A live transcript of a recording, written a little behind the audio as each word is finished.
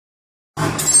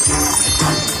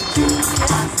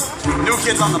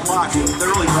kids on the block. They're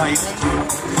really bright.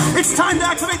 It's time to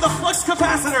activate the flux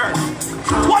capacitor.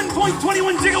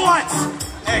 1.21 gigawatts.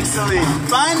 Excellent.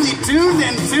 Finely tuned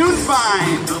and tuned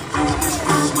fine.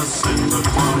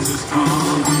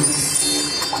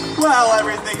 Well,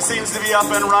 everything seems to be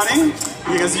up and running.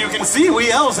 Because you can see,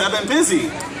 we elves have been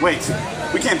busy. Wait,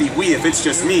 we can't be we if it's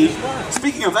just me.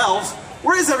 Speaking of elves,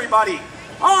 where is everybody?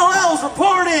 All elves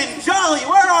reporting! Jolly,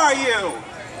 where are you?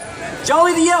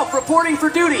 Jolly the elf reporting for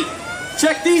duty.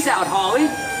 Check these out, Holly.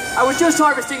 I was just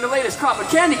harvesting the latest crop of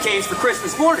candy canes for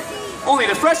Christmas morning. Only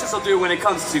the freshest will do when it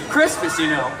comes to Christmas, you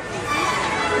know.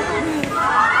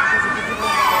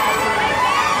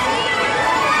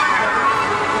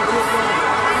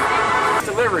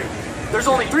 Delivery. There's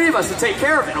only 3 of us to take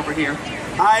care of it over here.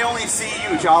 I only see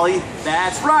you, Jolly.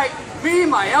 That's right. Me,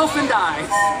 my elf, and I.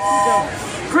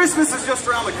 Christmas is just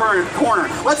around the corner.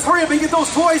 Let's hurry up and get those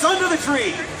toys under the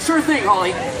tree. Sure thing,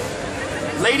 Holly.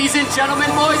 Ladies and gentlemen,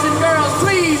 boys and girls,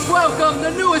 please welcome the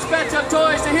newest batch of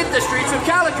toys to hit the streets of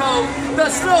Calico, the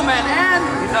Snowman and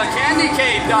the Candy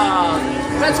Cane Dog.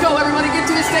 Let's go, everybody, get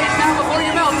to the stage now before you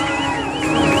melt.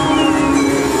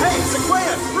 Hey,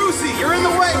 Sequoia, Brucey, you're in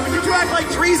the way. Would you act like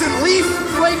trees and leaf?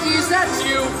 Flaky, is that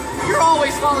you? You're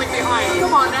always falling behind.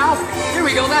 Come on now. Here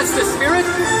we go, that's the spirit.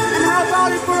 And how about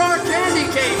it for our Candy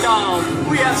Cane Dog?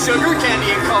 We have Sugar,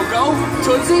 Candy, and Cocoa,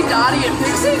 Tootsie, Dottie, and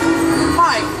Pixie.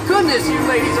 My goodness, you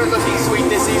ladies are looking sweet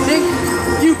this evening.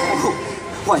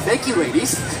 Why, thank you,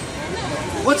 ladies.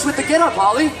 What's with the get-up,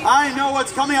 Holly? I know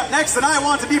what's coming up next, and I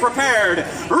want to be prepared.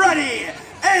 Ready,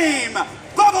 aim,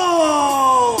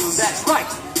 bubbles! That's right,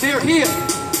 they're here.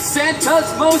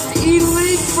 Santa's most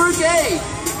elite brigade,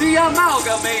 the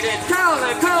Amalgamated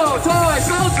Calico Toy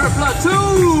Soldier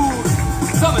Platoon.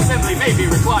 Some assembly may be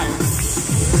required.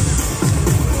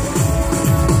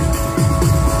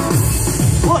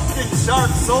 Look and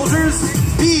sharp, soldiers.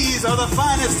 These are the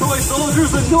finest toy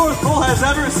soldiers the North Pole has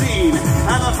ever seen,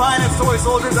 and the finest toy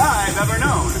soldiers I've ever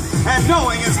known. And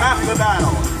knowing is half the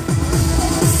battle.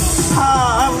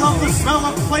 Ah, I love the smell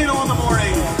of Play-Doh in the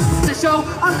morning. The show,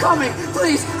 I'm coming.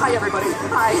 Please. Hi, everybody.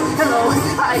 Hi. Hello.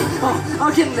 Hi. Oh,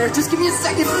 I'll get in there. Just give me a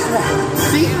second.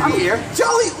 See, I'm here.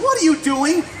 Jolly, what are you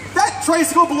doing? That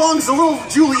tricycle belongs to little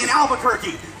Julie in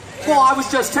Albuquerque. Well, I was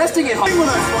just testing it. Sing with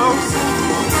us, folks.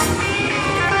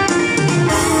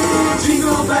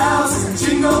 Jingle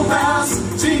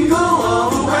bells, jingle all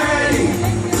the way.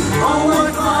 Oh,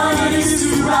 what fun it is to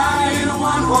ride in a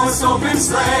one-horse open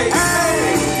sleigh.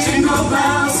 Hey! Jingle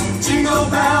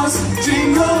bells,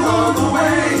 jingle all the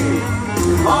way.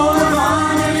 Oh, what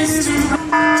fun it is to...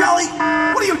 Jolly,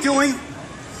 what are you doing?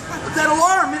 That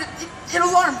alarm, it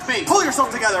alarmed me. Pull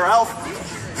yourself together, Elf.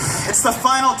 It's the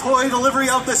final toy delivery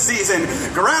of the season.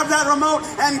 Grab that remote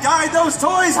and guide those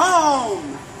toys home.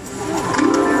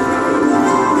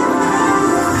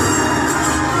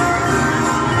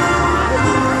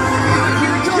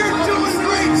 You're doing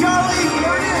great, Jolly.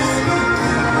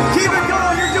 Keep it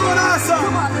going. You're doing awesome.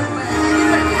 Come on,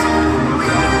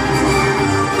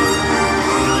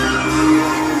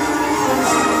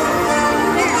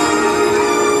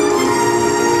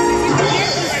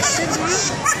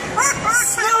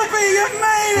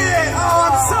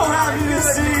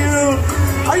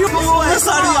 Are you on this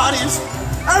side of the audience?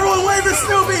 Everyone wave at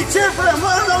Snoopy! Cheer for him!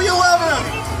 Let him know you love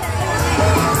him!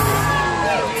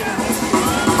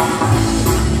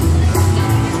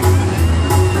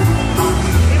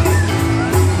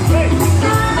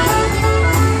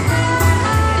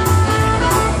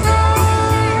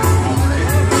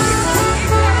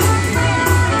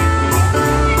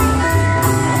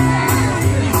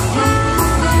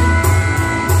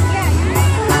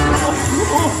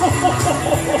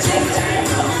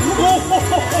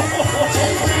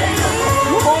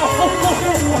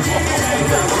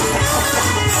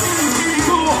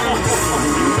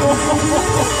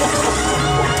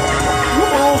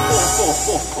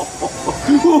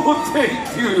 Oh,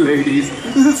 thank you, ladies.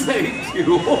 Thank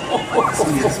you.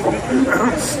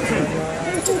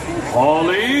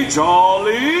 Holly,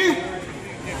 Jolly.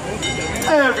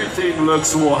 Everything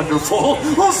looks wonderful.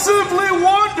 Well, simply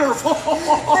wonderful.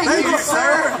 Thank you,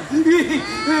 sir.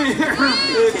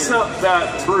 Except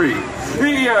that tree.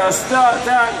 Yes,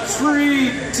 that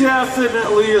tree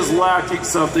definitely is lacking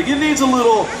something. It needs a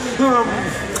little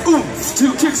oomph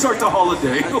to kickstart the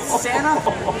holiday. Santa?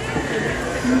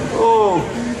 Oh,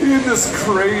 in this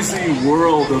crazy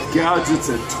world of gadgets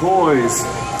and toys,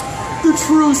 the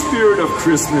true spirit of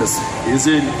Christmas is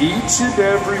in each and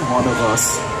every one of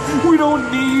us. We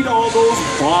don't need all those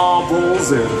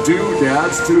baubles and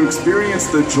doodads to experience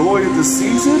the joy of the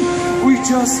season. We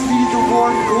just need the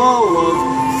warm glow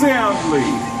of family,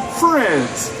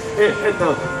 friends, and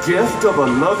the gift of a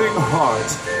loving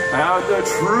heart. And the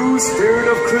true spirit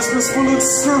of Christmas will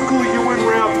encircle you and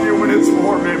wrap you in its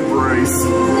warm embrace.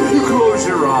 You close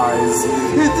your eyes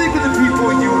and think of the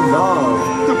people you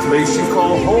love, the place you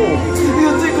call home.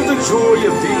 You think of the joy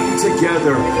of being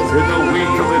together, in the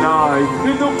wink of an eye,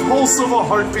 in the pulse of a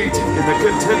heartbeat, in the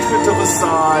contentment of a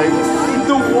sigh.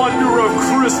 The wonder of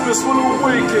Christmas will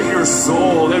awaken your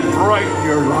soul and brighten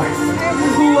your life.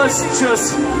 Let's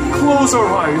just close our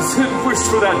eyes and wish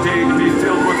for that day to be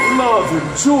filled with love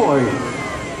and joy,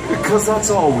 because that's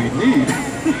all we need.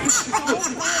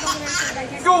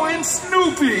 Go in,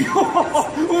 Snoopy!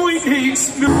 We need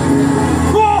Snoopy!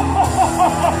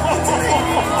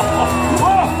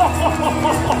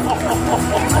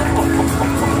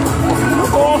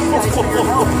 Oh,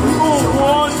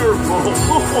 wonderful!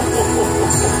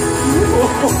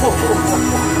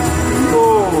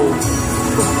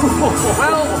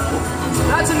 Well,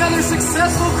 that's another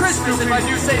successful Christmas, if I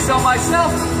do say so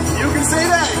myself. You can say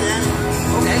that again.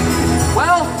 Okay.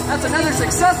 Well, that's another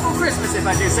successful Christmas, if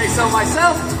I do say so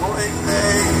myself.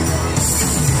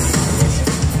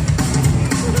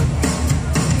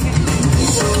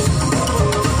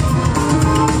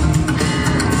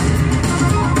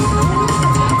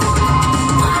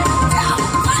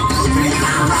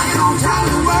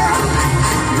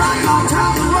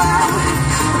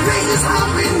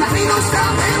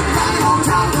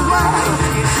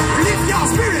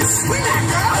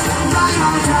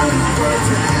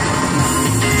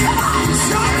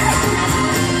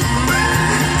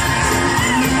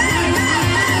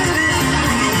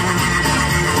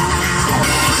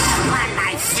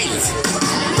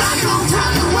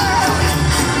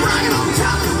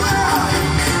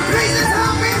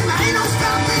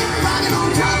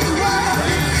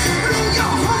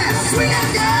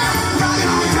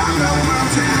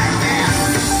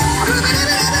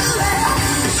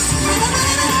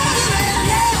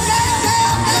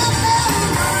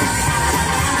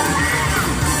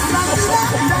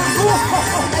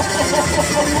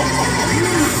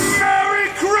 Merry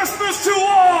Christmas to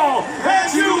all,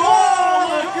 and to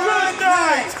all a good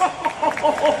night!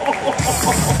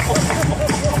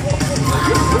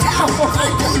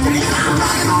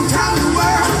 Rockin' on top of the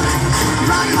world,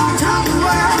 rockin' on top of the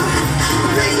world.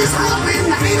 Ladies hopping,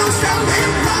 ain't no stopping.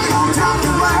 Rockin' on top of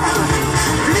the world.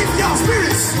 Lift your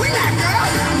spirits, swing that girl.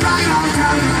 Rockin' on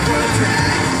top of the world,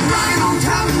 rockin' on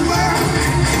top of the world,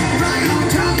 rockin' on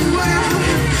top of the world.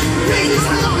 Ladies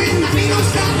hopping, ain't no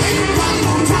stopping.